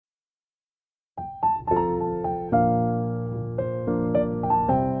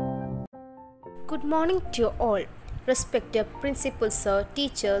Good morning to all, respected principal sir,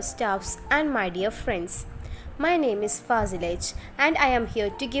 teachers, staffs, and my dear friends. My name is Fazilaj, and I am here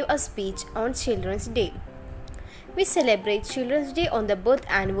to give a speech on Children's Day. We celebrate Children's Day on the birth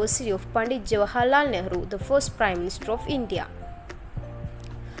anniversary of Pandit Jawaharlal Nehru, the first Prime Minister of India.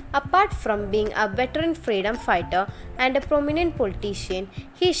 Apart from being a veteran freedom fighter and a prominent politician,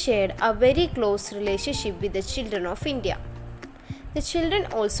 he shared a very close relationship with the children of India. The children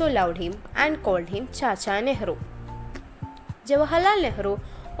also loved him and called him Chacha Nehru. Jawaharlal Nehru,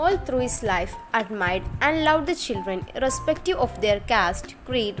 all through his life, admired and loved the children irrespective of their caste,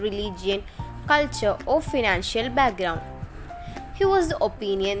 creed, religion, culture, or financial background. He was the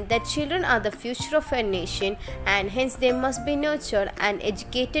opinion that children are the future of a nation and hence they must be nurtured and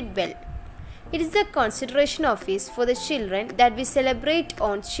educated well. It is the consideration of his for the children that we celebrate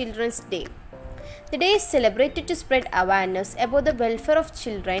on Children's Day. The day is celebrated to spread awareness about the welfare of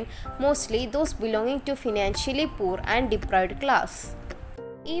children, mostly those belonging to financially poor and deprived class.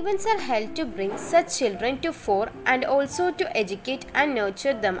 Events are held to bring such children to fore and also to educate and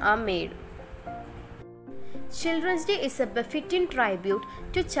nurture them are made. Children's Day is a befitting tribute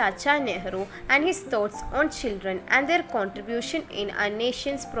to Chacha Nehru and his thoughts on children and their contribution in our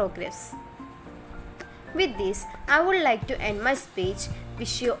nation's progress. With this, I would like to end my speech.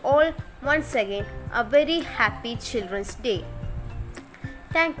 Wish you all once again a very happy Children's Day.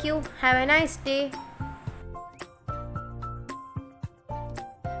 Thank you. Have a nice day.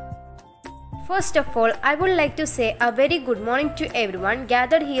 First of all, I would like to say a very good morning to everyone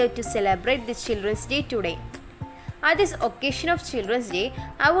gathered here to celebrate the Children's Day today. At this occasion of Children's Day,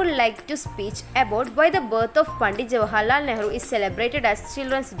 I would like to speak about why the birth of Pandit Jawaharlal Nehru is celebrated as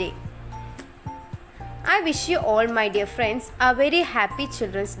Children's Day. I wish you all, my dear friends, a very happy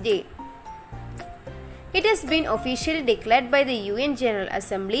Children's Day. It has been officially declared by the UN General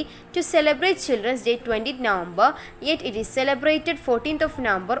Assembly to celebrate Children's Day 20th November, yet it is celebrated 14th of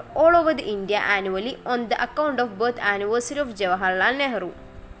November all over the India annually on the account of birth anniversary of Jawaharlal Nehru.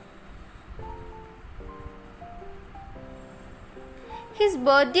 His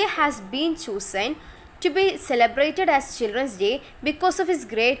birthday has been chosen to be celebrated as Children's Day because of his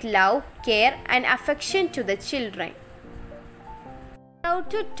great love, care and affection to the children. He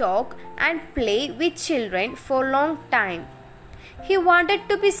loved to talk and play with children for a long time. He wanted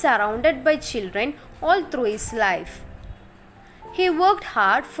to be surrounded by children all through his life. He worked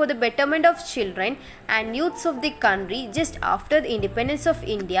hard for the betterment of children and youths of the country just after the independence of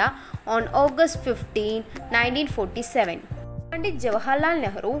India on August 15, 1947. Pandit Jawaharlal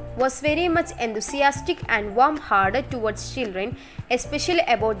Nehru was very much enthusiastic and warm-hearted towards children, especially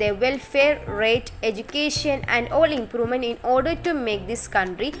about their welfare, right, education and all improvement in order to make this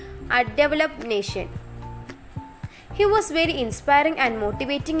country a developed nation. He was very inspiring and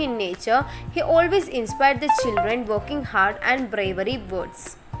motivating in nature. He always inspired the children working hard and bravery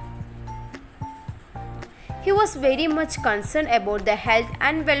words. He was very much concerned about the health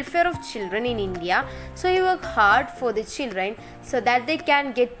and welfare of children in India, so he worked hard for the children so that they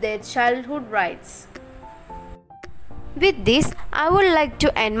can get their childhood rights. With this, I would like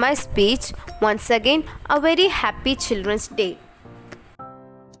to end my speech. Once again, a very happy Children's Day.